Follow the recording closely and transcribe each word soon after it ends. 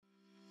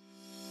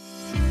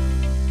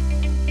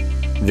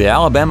The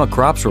Alabama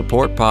Crops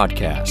Report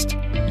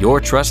Podcast,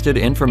 your trusted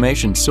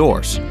information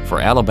source for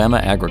Alabama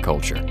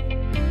agriculture.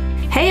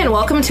 Hey, and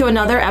welcome to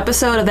another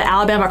episode of the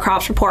Alabama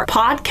Crops Report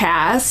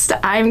Podcast.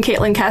 I'm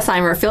Caitlin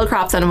Kessheimer, field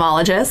crops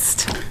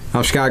entomologist.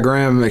 I'm Scott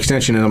Graham,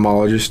 extension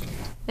entomologist.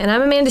 And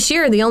I'm Amanda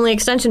Shearer, the only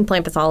extension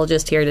plant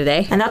pathologist here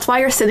today. And that's why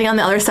you're sitting on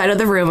the other side of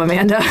the room,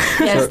 Amanda.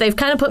 Yes, they've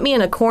kind of put me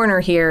in a corner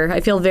here. I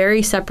feel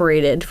very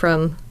separated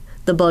from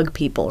the bug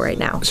people right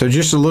now. So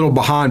just a little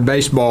behind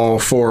baseball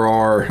for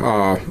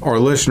our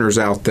listeners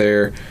out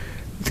there.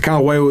 The kind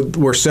of way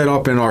we're set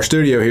up in our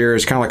studio here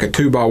is kind of like a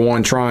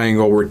 2x1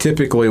 triangle, where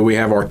typically we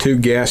have our two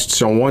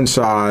guests on one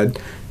side,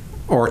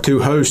 or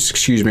two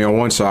hosts, on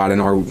one side,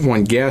 and our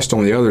one guest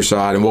on the other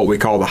side, and what we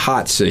call the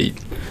hot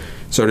seat.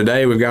 So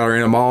today we've got our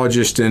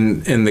entomologist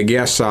in the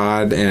guest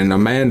side, and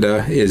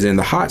Amanda is in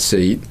the hot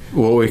seat.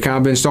 What we've kind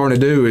of been starting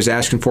to do is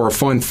asking for a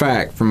fun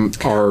fact from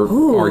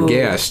our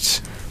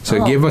guests.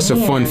 So give us a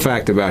fun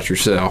fact about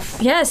yourself.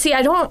 Yeah, see,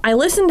 I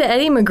listened to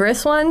Eddie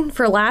McGriff's one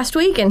for last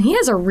week, and he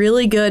has a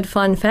really good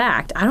fun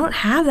fact. I don't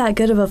have that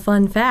good of a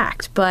fun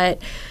fact,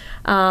 but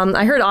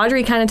I heard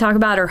Audrey kind of talk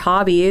about her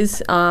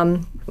hobbies.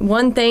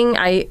 One thing,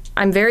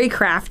 I'm very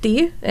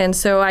crafty, and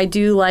so I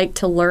do like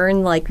to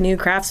learn new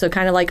crafts, so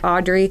kind of like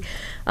Audrey.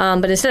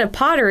 But instead of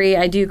pottery,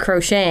 I do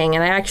crocheting,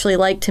 and I actually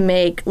like to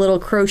make little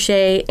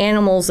crochet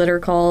animals that are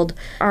called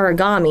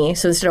origami.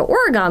 So instead of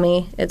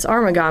origami, it's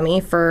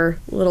armigami for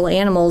little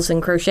animals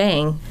and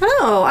crocheting.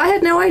 Oh, I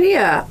had no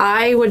idea.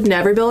 I would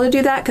never be able to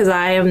do that because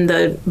I am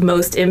the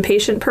most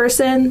impatient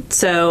person.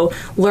 So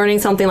learning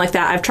something like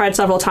that, I've tried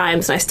several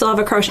times, and I still have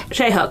a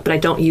crochet hook, but I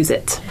don't use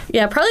it.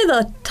 Yeah, probably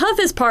the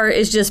toughest part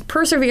is just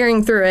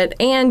persevering through it,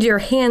 and your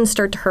hands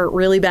start to hurt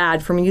really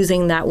bad from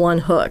using that one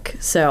hook.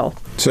 So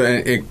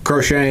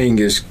crocheting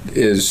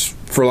is,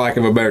 for lack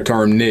of a better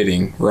term,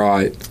 knitting,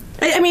 right?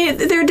 I mean,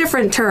 they're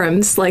different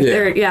terms. So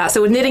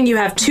with knitting, you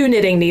have two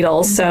knitting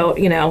needles. So,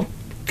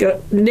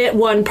 go knit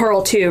one,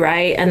 purl two,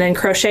 right? And then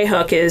crochet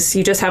hook is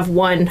you just have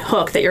one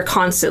hook that you're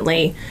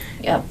constantly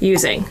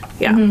using.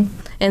 Yeah. Mm-hmm.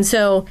 And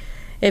so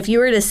if you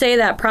were to say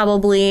that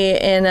probably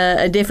in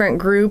a different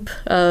group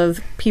of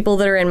people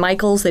that are in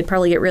Michael's, they'd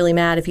probably get really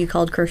mad if you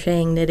called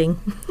crocheting knitting.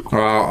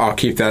 Well, I'll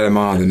keep that in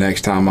mind the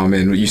next time I'm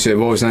in. You said,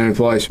 what was the name of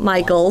the place?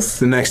 Michael's.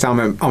 The next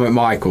time I'm at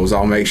Michael's,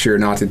 I'll make sure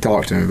not to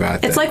talk to him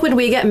about that. It's like when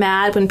we get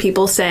mad when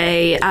people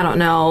say, I don't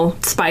know,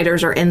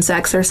 spiders or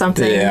insects or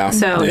something. Yeah.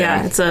 So,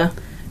 it's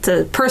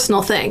a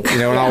personal thing.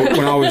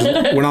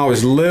 When I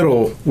was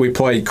little, we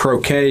played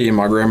croquet in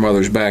my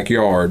grandmother's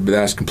backyard, but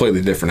that's a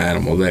completely different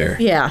animal there.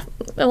 Yeah.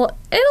 Well,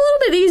 and a little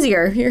bit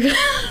easier.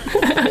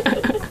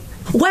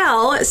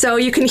 Well, so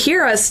you can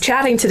hear us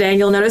chatting today, and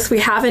you'll notice we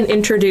haven't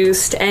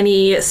introduced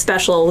any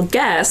special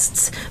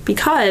guests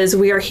because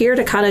we are here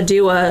to kind of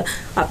do a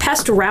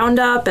pest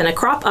roundup and a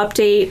crop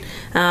update.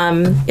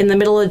 In the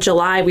middle of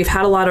July, we've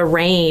had a lot of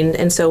rain,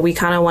 and so we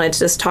kind of wanted to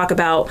just talk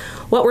about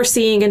what we're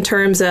seeing in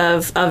terms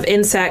of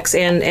insects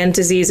and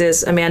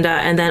diseases, Amanda,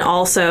 and then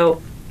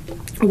also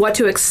what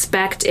to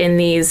expect in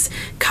these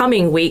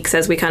coming weeks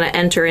as we kind of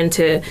enter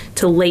into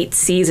late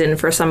season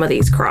for some of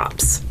these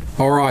crops.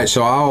 All right,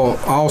 so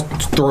I'll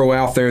throw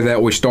out there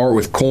that we start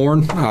with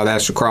corn.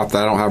 That's a crop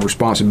that I don't have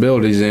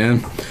responsibilities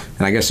in,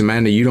 and I guess,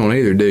 Amanda, you don't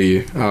either, do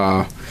you?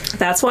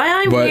 That's why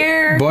I'm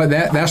here. But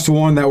that's the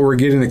one that we're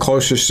getting the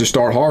closest to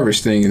start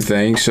harvesting and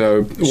things.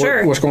 So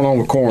sure. What's going on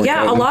with corn?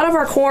 Yeah, a lot of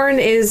our corn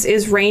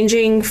is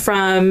ranging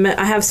from,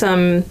 I have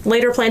some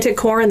later planted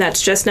corn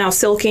that's just now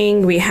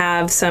silking. We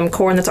have some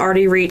corn that's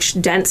already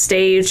reached dent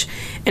stage.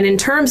 And in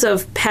terms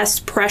of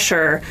pest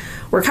pressure,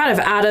 we're kind of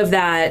out of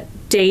that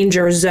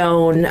danger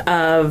zone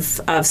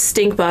of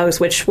stink bugs,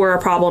 which were a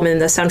problem in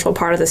the central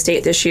part of the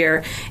state this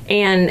year,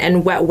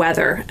 and wet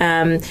weather.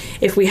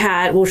 If we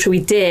had, which we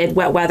did,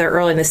 wet weather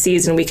early in the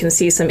season, we can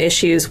see some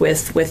issues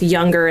with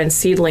younger and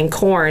seedling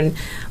corn.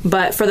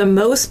 But for the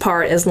most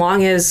part, as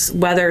long as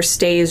weather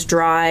stays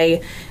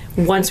dry,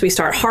 once we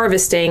start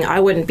harvesting, I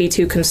wouldn't be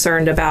too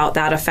concerned about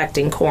that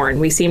affecting corn.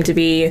 We seem to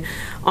be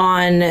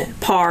on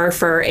par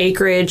for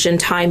acreage and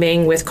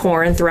timing with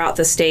corn throughout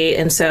the state,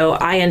 and so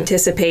I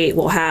anticipate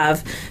we'll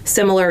have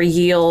similar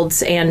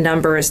yields and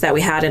numbers that we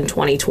had in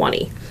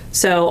 2020.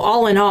 So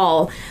all in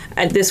all,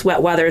 this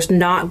wet weather is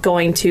not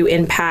going to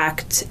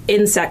impact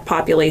insect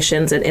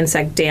populations and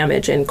insect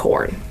damage in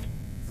corn.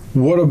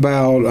 What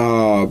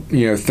about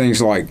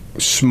things like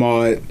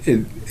smut,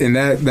 and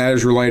that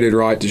is related,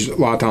 right, to a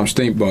lot of times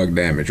stink bug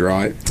damage,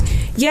 right?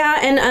 Yeah,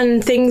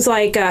 and things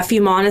like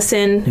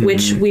fumonisin,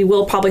 which we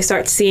will probably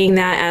start seeing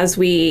that as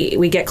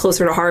we get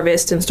closer to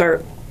harvest and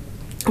start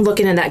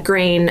looking at that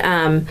grain.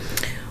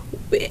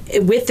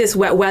 with this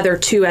wet weather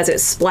too, as it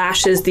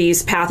splashes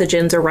these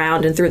pathogens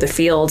around and through the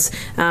fields,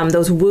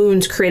 those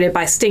wounds created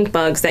by stink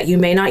bugs that you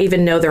may not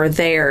even know they're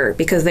there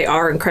because they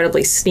are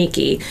incredibly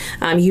sneaky.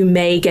 You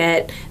may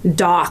get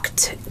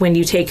docked when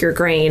you take your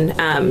grain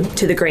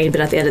to the grain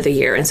bin at the end of the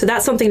year, and so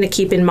that's something to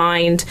keep in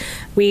mind.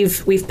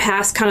 We've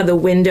passed kind of the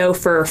window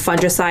for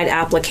fungicide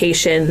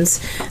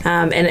applications,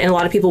 and a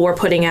lot of people were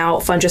putting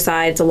out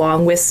fungicides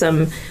along with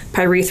some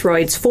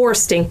pyrethroids for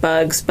stink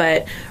bugs,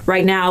 but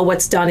right now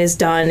what's done is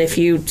done. If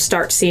you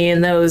start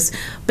seeing those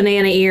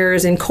banana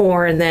ears in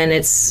corn, then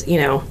it's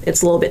a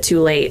little bit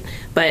too late.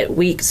 But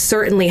we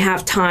certainly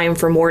have time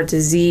for more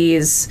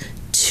disease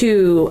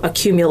to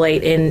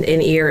accumulate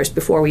in ears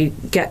before we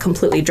get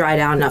completely dried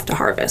out enough to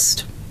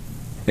harvest.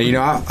 And,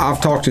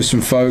 I've talked to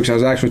some folks. I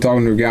was actually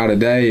talking to a guy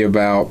today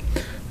about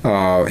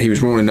he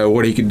was wanting to know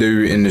what he could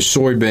do in the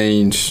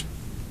soybeans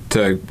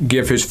to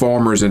give his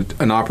farmers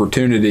an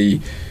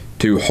opportunity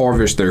to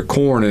harvest their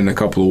corn in a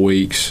couple of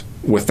weeks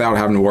without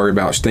having to worry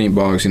about stink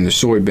bugs in the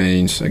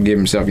soybeans. I give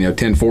himself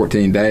 10,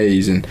 14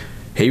 days, and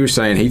he was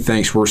saying he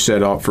thinks we're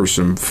set up for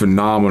some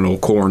phenomenal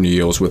corn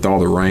yields with all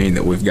the rain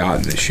that we've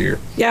gotten this year.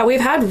 Yeah,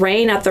 we've had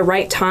rain at the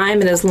right time,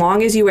 and as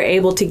long as you were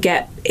able to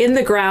get in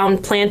the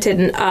ground, planted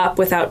and up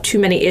without too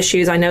many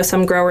issues. I know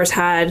some growers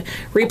had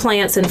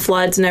replants and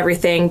floods and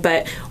everything,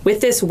 but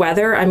with this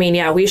weather,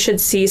 we should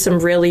see some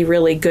really,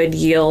 really good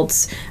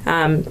yields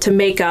to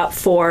make up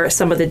for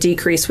some of the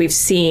decrease we've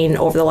seen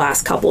over the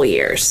last couple of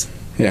years.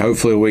 Yeah,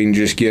 hopefully we can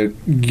just get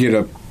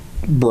a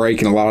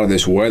break in a lot of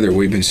this weather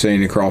we've been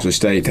seeing across the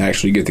state to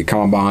actually get the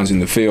combines in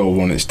the field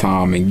when it's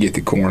time and get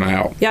the corn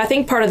out. Yeah, I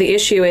think part of the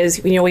issue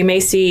is, we may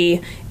see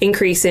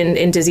increase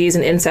in disease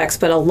and insects,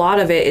 but a lot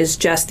of it is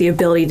just the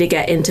ability to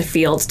get into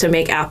fields to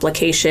make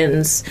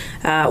applications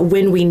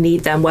when we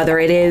need them, whether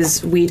it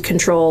is weed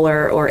control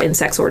or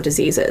insects or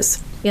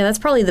diseases. Yeah, that's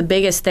probably the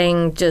biggest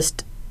thing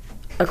just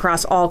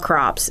across all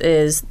crops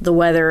is the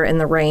weather and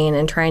the rain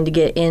and trying to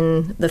get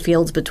in the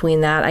fields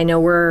between that. I know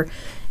we're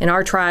in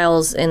our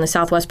trials in the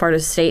southwest part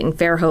of the state in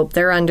Fairhope,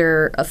 they're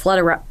under a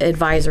flood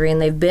advisory,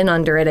 and they've been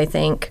under it, I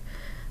think,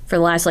 for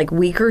the last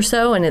week or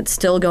so, and it's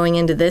still going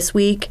into this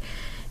week.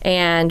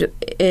 And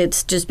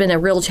it's just been a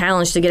real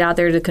challenge to get out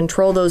there to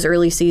control those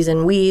early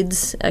season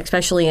weeds,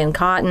 especially in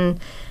cotton.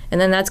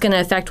 And then that's going to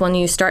affect when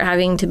you start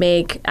having to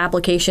make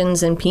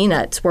applications in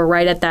peanuts. We're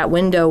right at that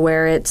window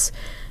where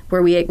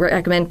we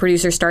recommend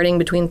producers starting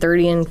between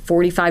 30 and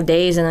 45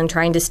 days and then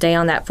trying to stay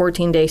on that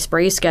 14-day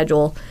spray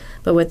schedule.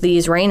 But with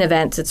these rain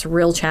events, it's a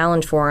real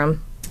challenge for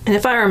them. And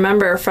if I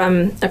remember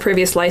from a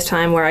previous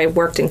lifetime where I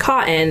worked in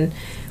cotton,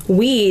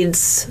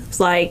 weeds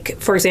like,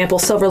 for example,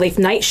 silverleaf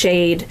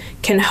nightshade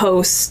can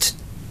host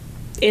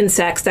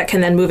insects that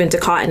can then move into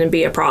cotton and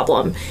be a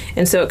problem.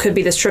 And so it could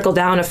be this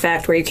trickle-down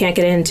effect where you can't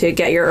get in to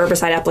get your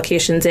herbicide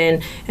applications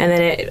in, and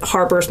then it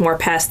harbors more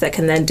pests that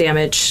can then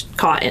damage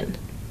cotton.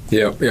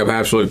 Yep,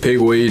 absolutely.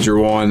 Pigweeds are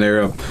one.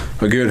 They're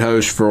a good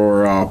host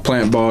for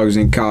plant bugs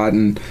in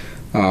cotton.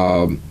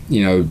 Some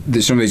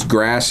of these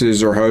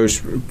grasses are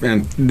hosts,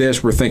 and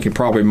this we're thinking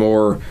probably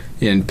more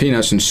in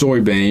peanuts and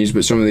soybeans,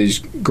 but some of these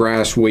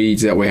grass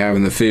weeds that we have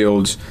in the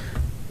fields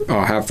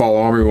have fall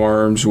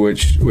armyworms,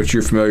 which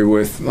you're familiar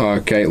with,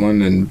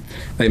 Caitlin, and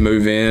they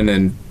move in,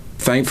 and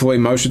thankfully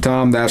most of the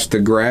time that's the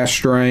grass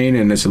strain,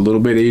 and it's a little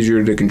bit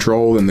easier to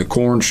control than the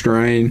corn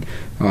strain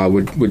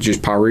with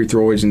just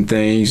pyrethroids and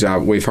things.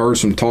 We've heard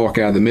some talk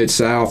out of the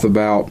Mid-South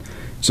about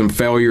some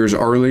failures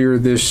earlier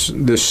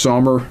this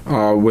summer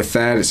with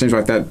that. It seems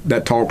like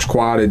that talk's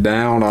quieted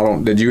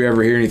down. Did you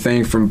ever hear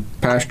anything from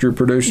pasture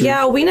producers?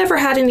 Yeah, we never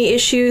had any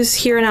issues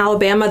here in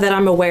Alabama that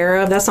I'm aware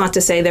of. That's not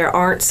to say there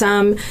aren't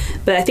some,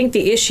 but I think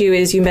the issue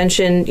is, you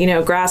mentioned,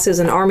 grasses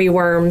and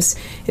armyworms,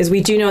 is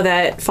we do know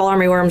that fall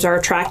armyworms are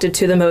attracted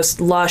to the most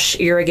lush,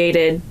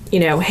 irrigated,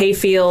 hay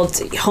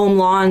fields, home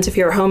lawns. If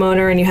you're a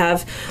homeowner and you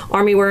have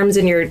armyworms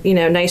in your,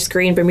 nice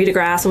green Bermuda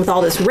grass, and with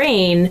all this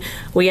rain,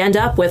 we end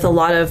up with a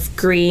lot of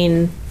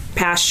green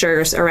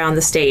pastures around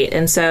the state.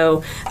 And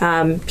so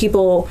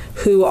people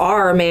who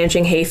are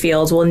managing hay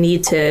fields will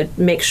need to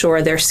make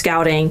sure they're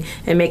scouting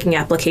and making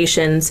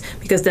applications,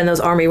 because then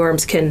those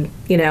armyworms can,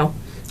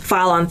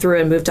 file on through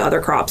and move to other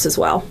crops as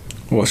well.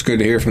 Well, it's good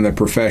to hear from the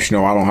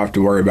professional. I don't have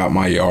to worry about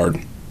my yard.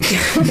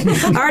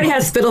 I already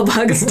had spittle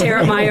bugs tear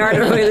up my yard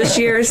earlier this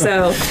year,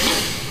 so.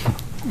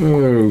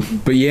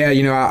 But yeah,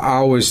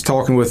 I was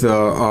talking with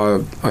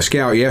a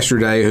scout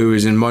yesterday who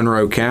is in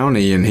Monroe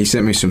County, and he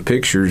sent me some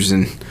pictures,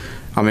 and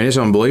it's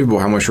unbelievable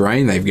how much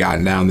rain they've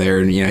gotten down there.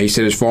 And he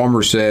said his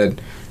farmer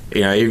said,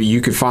 if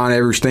you could find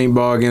every stink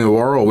bug in the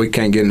world, we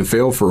can't get in the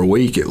field for a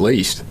week at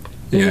least.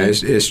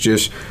 It's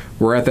just,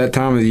 we're at that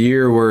time of the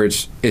year where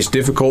it's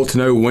difficult to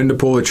know when to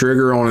pull the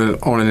trigger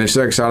on an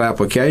insecticide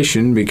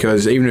application,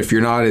 because even if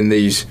you're not in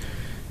these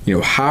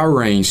high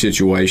rain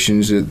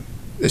situations, it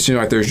seems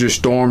like there's just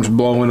storms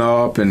blowing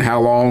up, and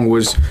how long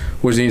was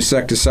the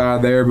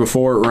insecticide there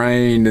before it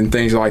rained and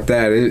things like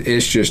that.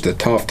 It's just a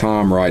tough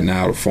time right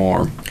now to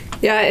farm.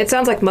 Yeah, it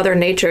sounds like Mother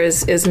Nature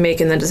is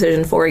making the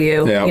decision for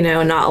you,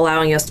 and not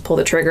allowing us to pull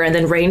the trigger. And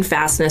then rain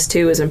fastness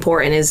too is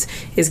important,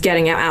 is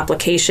getting out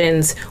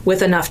applications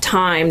with enough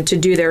time to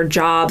do their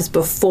jobs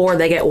before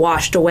they get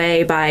washed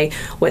away by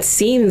what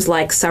seems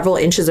like several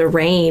inches of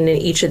rain in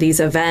each of these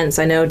events.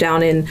 I know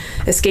down in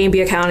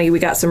Escambia County, we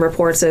got some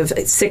reports of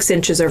 6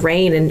 inches of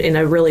rain in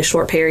a really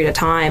short period of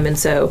time. And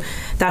so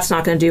that's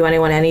not going to do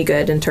anyone any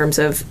good in terms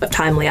of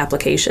timely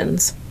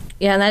applications.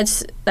 Yeah,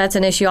 and that's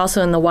an issue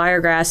also in the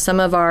wiregrass. Some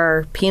of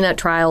our peanut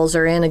trials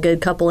are in a good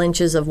couple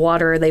inches of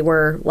water. They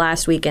were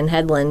last week in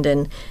Headland,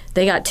 and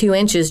they got 2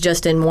 inches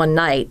just in one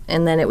night.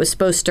 And then it was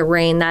supposed to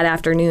rain that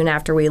afternoon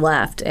after we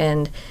left.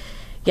 And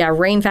yeah,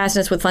 rain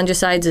fastness with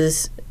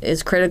fungicides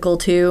is critical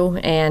too.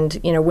 And,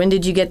 when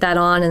did you get that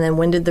on? And then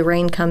when did the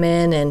rain come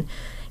in? And,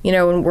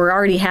 we're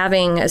already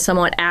having a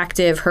somewhat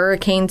active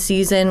hurricane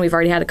season. We've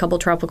already had a couple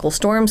tropical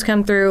storms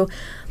come through.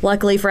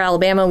 Luckily for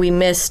Alabama, we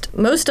missed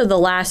most of the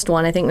last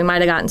one. I think we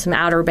might have gotten some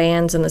outer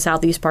bands in the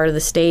southeast part of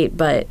the state.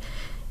 But,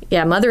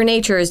 yeah, Mother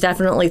Nature is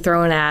definitely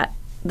throwing at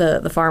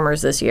the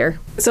farmers this year.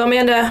 So,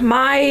 Amanda,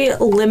 my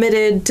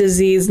limited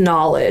disease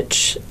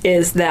knowledge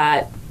is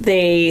that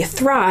they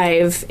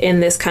thrive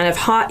in this kind of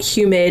hot,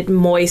 humid,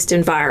 moist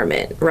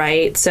environment,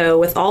 right? So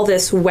with all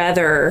this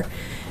weather,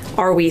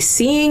 are we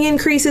seeing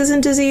increases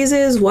in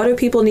diseases? What do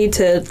people need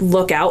to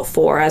look out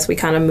for as we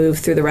kind of move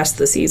through the rest of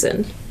the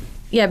season?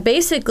 Yeah,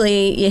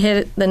 basically, you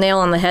hit the nail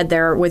on the head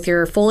there. With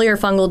your foliar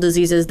fungal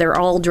diseases, they're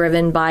all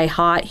driven by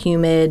hot,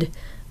 humid,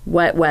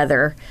 wet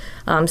weather.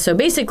 So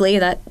basically,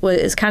 that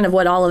is kind of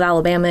what all of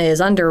Alabama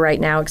is under right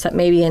now, except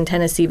maybe in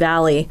Tennessee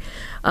Valley.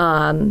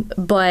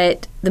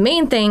 But the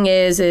main thing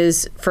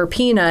is for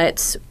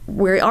peanuts,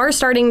 we are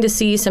starting to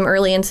see some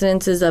early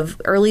incidences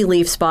of early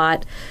leaf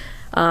spot.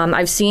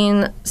 I've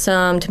seen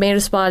some tomato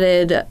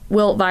spotted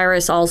wilt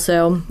virus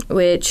also,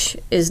 which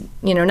is,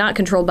 not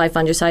controlled by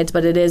fungicides,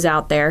 but it is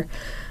out there.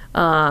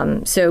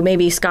 So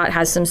maybe Scott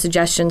has some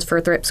suggestions for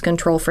thrips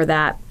control for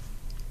that.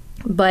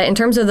 But in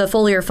terms of the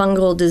foliar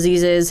fungal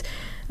diseases,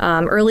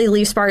 early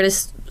leaf spot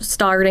is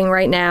starting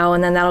right now,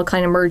 and then that'll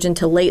kind of merge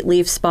into late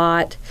leaf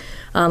spot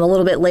a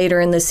little bit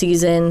later in the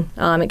season.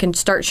 It can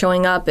start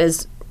showing up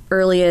as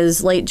early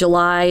as late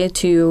July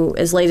to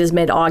as late as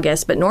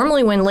mid-August. But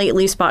normally when late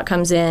leaf spot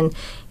comes in,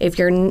 if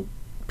your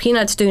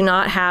peanuts do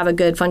not have a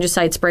good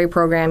fungicide spray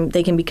program,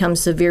 they can become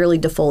severely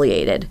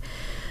defoliated.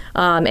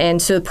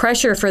 And so the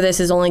pressure for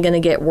this is only going to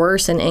get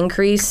worse and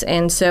increase.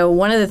 And so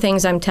one of the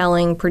things I'm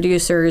telling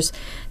producers,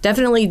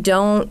 definitely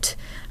don't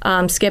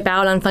skip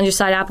out on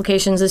fungicide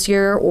applications this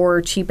year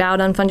or cheap out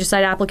on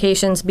fungicide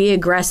applications. Be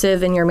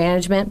aggressive in your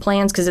management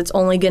plans because it's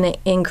only going to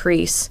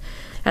increase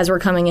as we're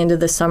coming into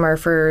the summer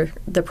for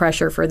the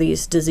pressure for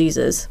these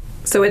diseases.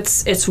 So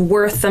it's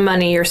worth the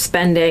money you're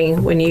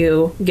spending when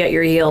you get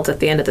your yields at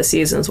the end of the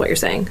season is what you're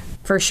saying?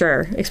 For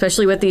sure,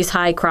 especially with these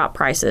high crop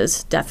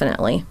prices,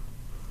 definitely.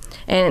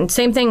 And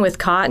same thing with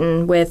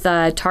cotton, with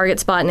target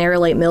spot and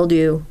arylate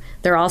mildew.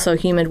 They're also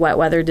humid wet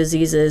weather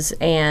diseases,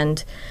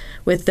 and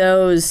with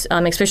those,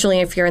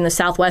 especially if you're in the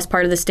southwest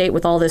part of the state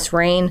with all this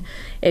rain,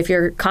 if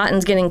your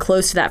cotton's getting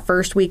close to that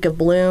first week of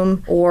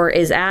bloom or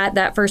is at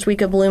that first week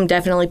of bloom,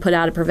 definitely put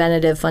out a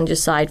preventative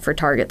fungicide for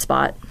target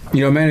spot.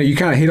 Amanda, you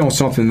kind of hit on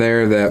something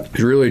there that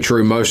is really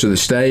true most of the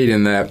state,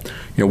 in that,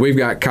 we've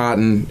got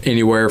cotton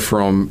anywhere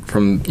from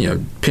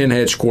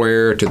pinhead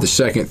square to the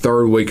second,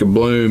 third week of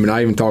bloom. And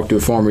I even talked to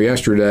a farmer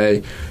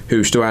yesterday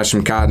who still has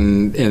some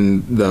cotton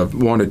in the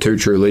 1 to 2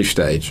 true leaf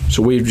stage.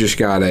 So we've just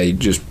got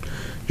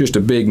just a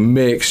big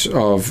mix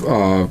of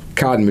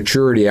cotton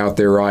maturity out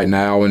there right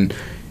now. And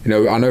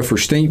I know for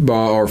stink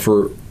bug or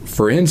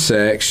for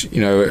insects,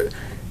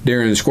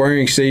 during the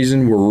squaring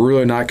season, we're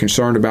really not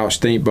concerned about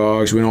stink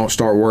bugs. We don't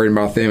start worrying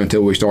about them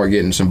until we start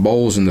getting some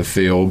bolls in the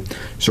field.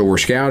 So we're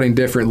scouting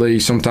differently.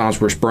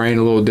 Sometimes we're spraying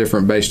a little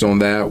different based on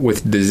that.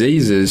 With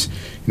diseases,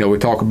 we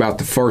talk about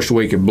the first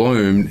week of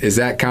bloom. Is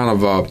that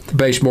kind of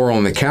based more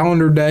on the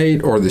calendar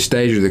date or the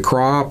stage of the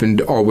crop?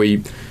 And are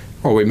we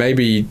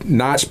maybe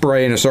not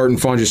spraying a certain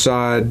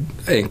fungicide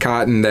in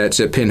cotton that's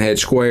at pinhead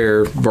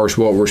square versus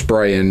what we're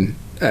spraying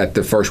at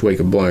the first week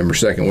of bloom or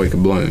second week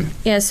of bloom?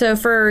 Yeah, so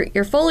for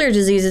your foliar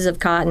diseases of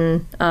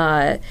cotton,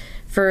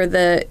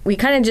 we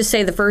kind of just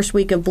say the first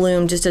week of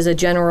bloom just as a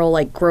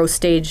general growth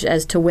stage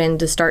as to when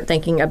to start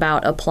thinking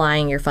about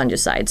applying your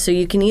fungicide. So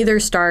you can either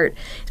start,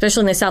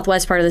 especially in the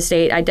southwest part of the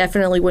state, I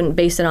definitely wouldn't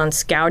base it on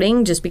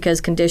scouting just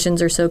because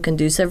conditions are so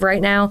conducive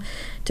right now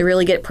to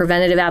really get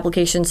preventative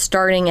applications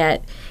starting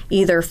at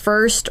either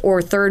first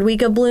or third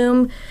week of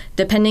bloom,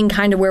 depending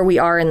kind of where we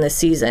are in the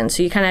season.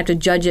 So you kind of have to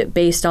judge it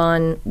based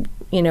on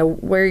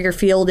where your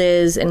field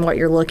is and what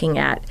you're looking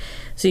at.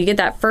 So you get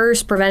that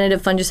first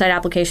preventative fungicide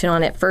application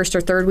on it first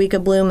or third week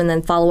of bloom, and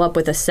then follow up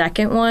with a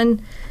second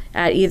one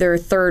at either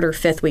third or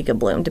fifth week of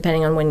bloom,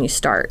 depending on when you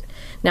start.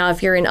 Now,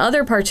 if you're in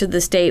other parts of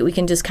the state, we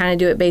can just kind of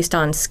do it based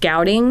on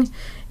scouting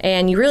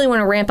And you really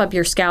want to ramp up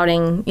your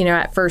scouting,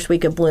 at first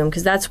week of bloom,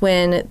 because that's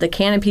when the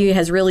canopy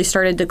has really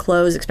started to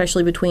close,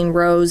 especially between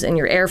rows, and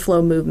your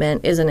airflow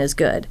movement isn't as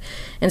good.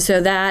 And so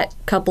that,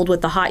 coupled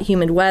with the hot,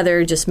 humid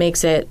weather, just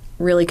makes it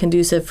really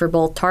conducive for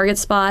both target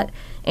spot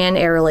and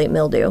aerolate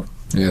mildew.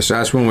 Yeah, so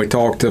that's when we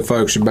talk to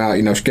folks about,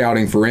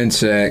 scouting for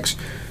insects.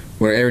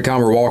 Where every time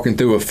we're walking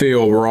through a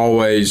field, we're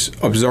always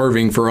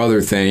observing for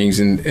other things,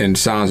 and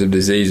signs of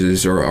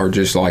diseases are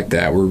just like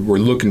that. We're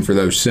looking for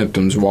those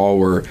symptoms while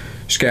we're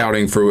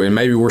scouting for, and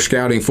maybe we're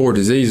scouting for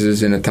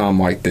diseases in a time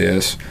like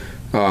this,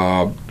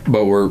 but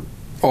we're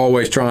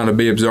always trying to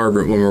be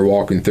observant when we're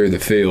walking through the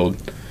field.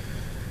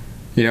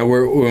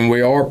 When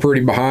we are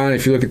pretty behind,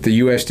 if you look at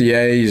the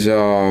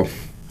USDA's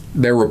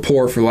their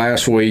report for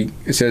last week,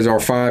 it says our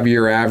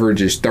 5-year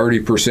average is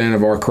 30%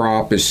 of our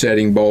crop is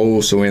setting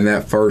bolls, so in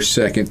that first,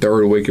 second,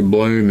 third week of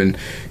bloom, and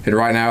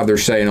right now they're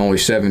saying only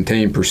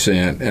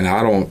 17%, and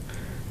I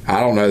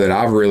don't know that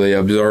I've really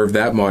observed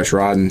that much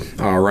riding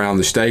around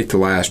the state the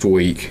last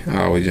week.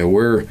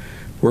 We're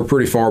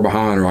pretty far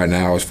behind right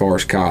now as far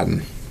as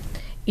cotton.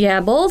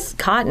 Yeah, both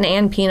cotton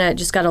and peanut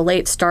just got a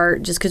late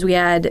start just because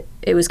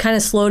it was kind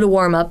of slow to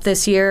warm up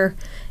this year,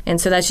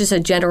 and so that's just a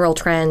general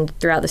trend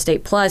throughout the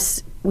state.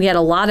 Plus, we had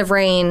a lot of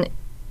rain,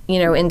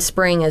 in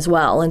spring as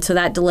well, and so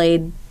that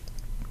delayed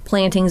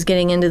plantings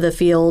getting into the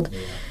field.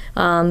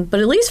 But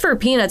at least for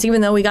peanuts,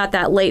 even though we got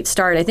that late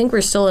start, I think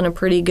we're still in a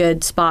pretty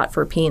good spot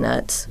for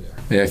peanuts.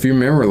 Yeah, if you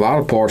remember, a lot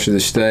of parts of the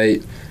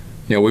state,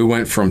 we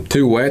went from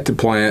too wet to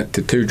plant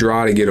to too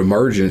dry to get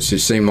emergence. It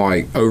seemed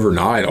like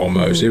overnight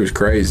almost. Mm-hmm. It was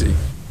crazy.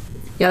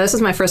 Yeah, this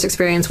is my first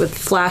experience with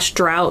flash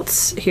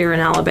droughts here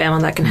in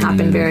Alabama that can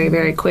happen very,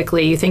 very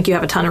quickly. You think you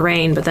have a ton of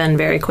rain, but then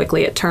very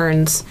quickly it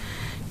turns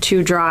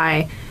too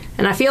dry.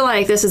 And I feel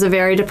like this is a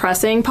very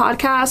depressing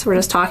podcast. We're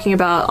just talking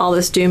about all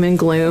this doom and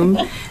gloom.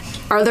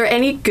 Are there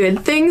any good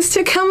things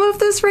to come of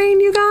this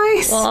rain, you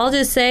guys? Well, I'll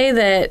just say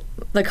that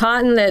the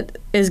cotton that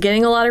is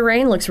getting a lot of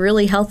rain looks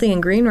really healthy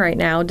and green right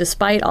now,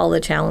 despite all the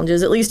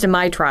challenges, at least in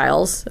my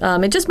trials.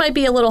 It just might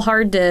be a little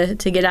hard to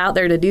get out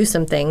there to do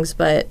some things,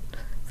 but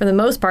for the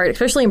most part,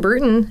 especially in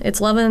Bruton,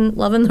 it's loving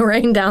the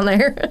rain down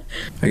there.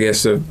 I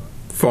guess the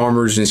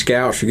farmers and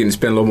scouts are getting to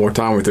spend a little more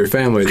time with their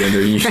family than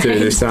they're used to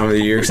this time of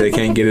the year because they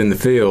can't get in the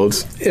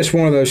fields. It's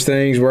one of those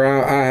things where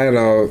I had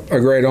a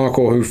great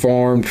uncle who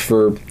farmed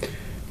for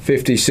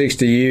 50,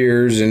 60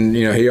 years, and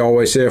he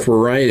always said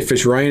if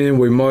it's raining,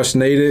 we must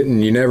need it,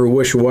 and you never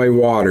wish away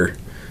water.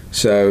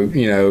 So,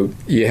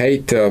 you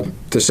hate to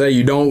say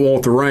you don't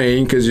want the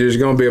rain because there's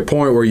going to be a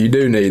point where you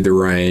do need the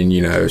rain,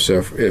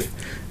 So if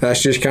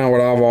that's just kind of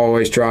what I've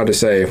always tried to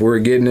say. If we're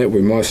getting it,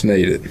 we must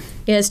need it.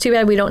 Yeah, it's too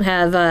bad we don't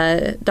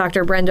have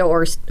Dr. Brenda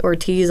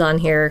Ortiz on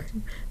here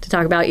to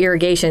talk about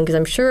irrigation, because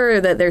I'm sure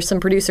that there's some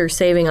producers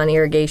saving on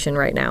irrigation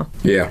right now.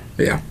 Yeah,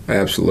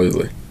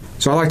 absolutely.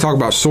 So I'd like to talk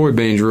about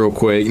soybeans real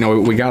quick.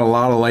 We got a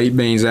lot of late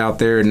beans out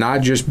there,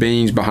 not just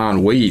beans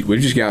behind wheat. We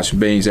just got some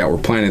beans that were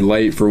planted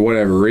late for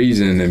whatever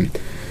reason. And,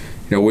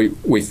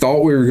 we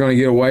thought we were going to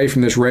get away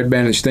from this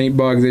red-banded stink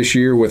bug this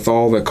year with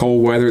all the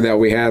cold weather that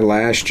we had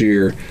last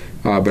year.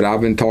 But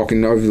I've been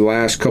talking over the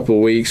last couple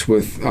of weeks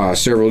with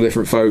several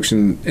different folks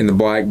in the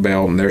Black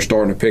Belt, and they're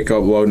starting to pick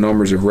up low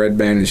numbers of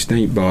red-banded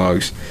stink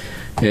bugs.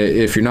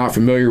 If you're not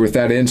familiar with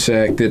that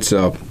insect, it's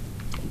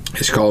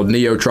called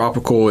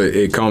neotropical.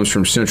 It comes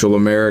from Central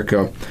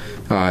America.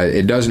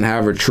 It doesn't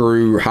have a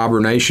true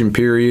hibernation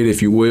period,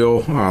 if you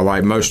will,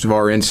 like most of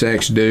our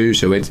insects do.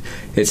 So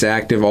it's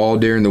active all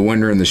during the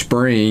winter and the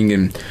spring.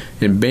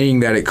 And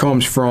being that it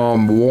comes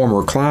from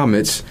warmer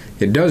climates,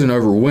 it doesn't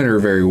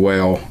overwinter very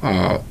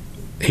well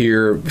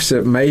here,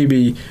 except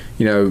maybe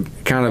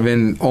kind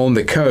of on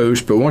the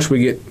coast. But once we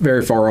get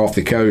very far off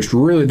the coast,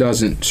 really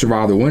doesn't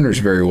survive the winters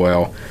very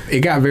well. It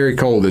got very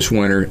cold this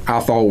winter. I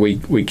thought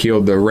we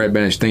killed the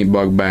red-banded stink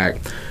bug back,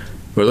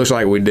 but it looks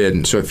like we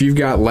didn't. So if you've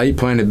got late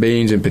planted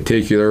beans in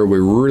particular, we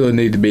really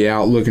need to be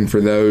out looking for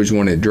those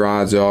when it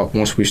dries up.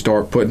 Once we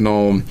start putting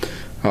on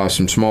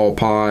some small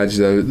pods,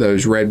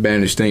 those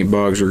red-banded stink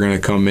bugs are going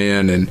to come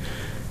in.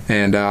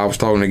 And I was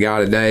talking to a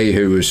guy today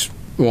who was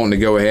wanting to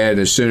go ahead, and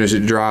as soon as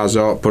it dries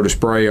up, put a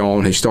spray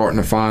on. He's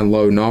starting to find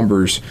low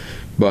numbers.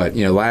 But,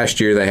 last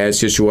year they had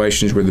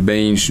situations where the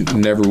beans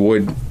never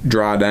would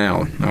dry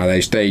down. They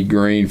stayed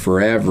green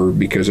forever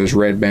because those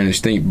red-banded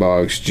stink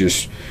bugs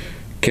just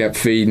kept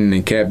feeding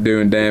and kept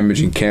doing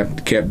damage and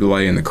kept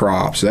delaying the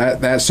crop. So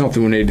that's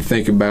something we need to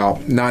think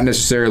about, not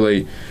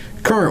necessarily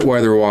current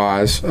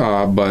weather-wise,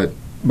 but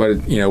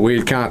we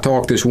had kind of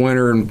talked this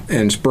winter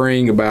and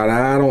spring about,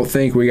 I don't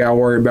think we got to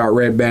worry about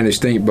red-banded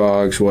stink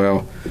bugs.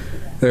 Well,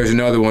 there's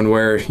another one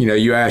where,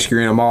 you ask your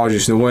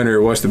entomologist in the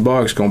winter, what's the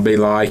bugs going to be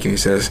like? And he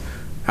says,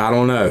 I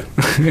don't know.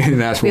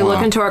 And that's we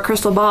look into our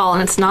crystal ball,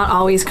 and it's not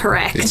always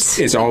correct.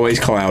 It's always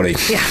cloudy.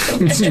 Yeah,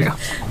 it's true.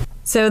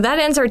 So that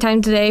ends our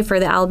time today for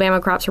the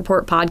Alabama Crops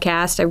Report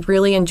podcast. I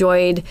really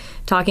enjoyed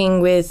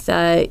talking with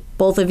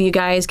both of you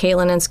guys,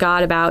 Caitlin and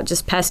Scott, about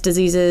just pest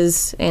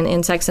diseases and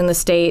insects in the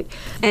state.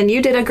 And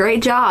you did a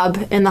great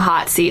job in the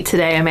hot seat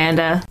today,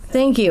 Amanda.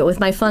 Thank you, with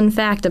my fun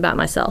fact about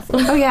myself.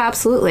 Oh, yeah,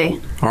 absolutely.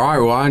 All right,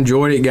 well, I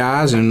enjoyed it,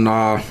 guys, and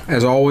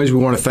as always, we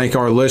want to thank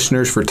our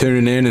listeners for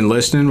tuning in and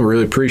listening. We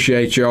really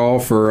appreciate y'all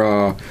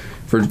for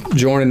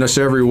joining us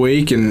every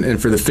week and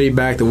for the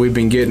feedback that we've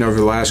been getting over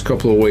the last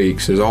couple of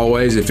weeks. As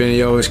always, if any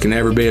of us can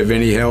ever be of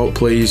any help,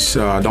 please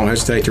don't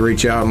hesitate to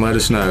reach out and let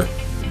us know.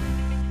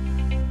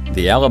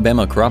 The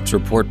Alabama Crops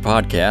Report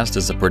podcast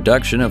is a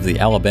production of the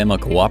Alabama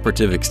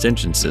Cooperative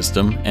Extension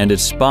System and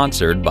is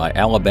sponsored by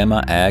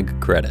Alabama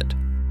Ag Credit.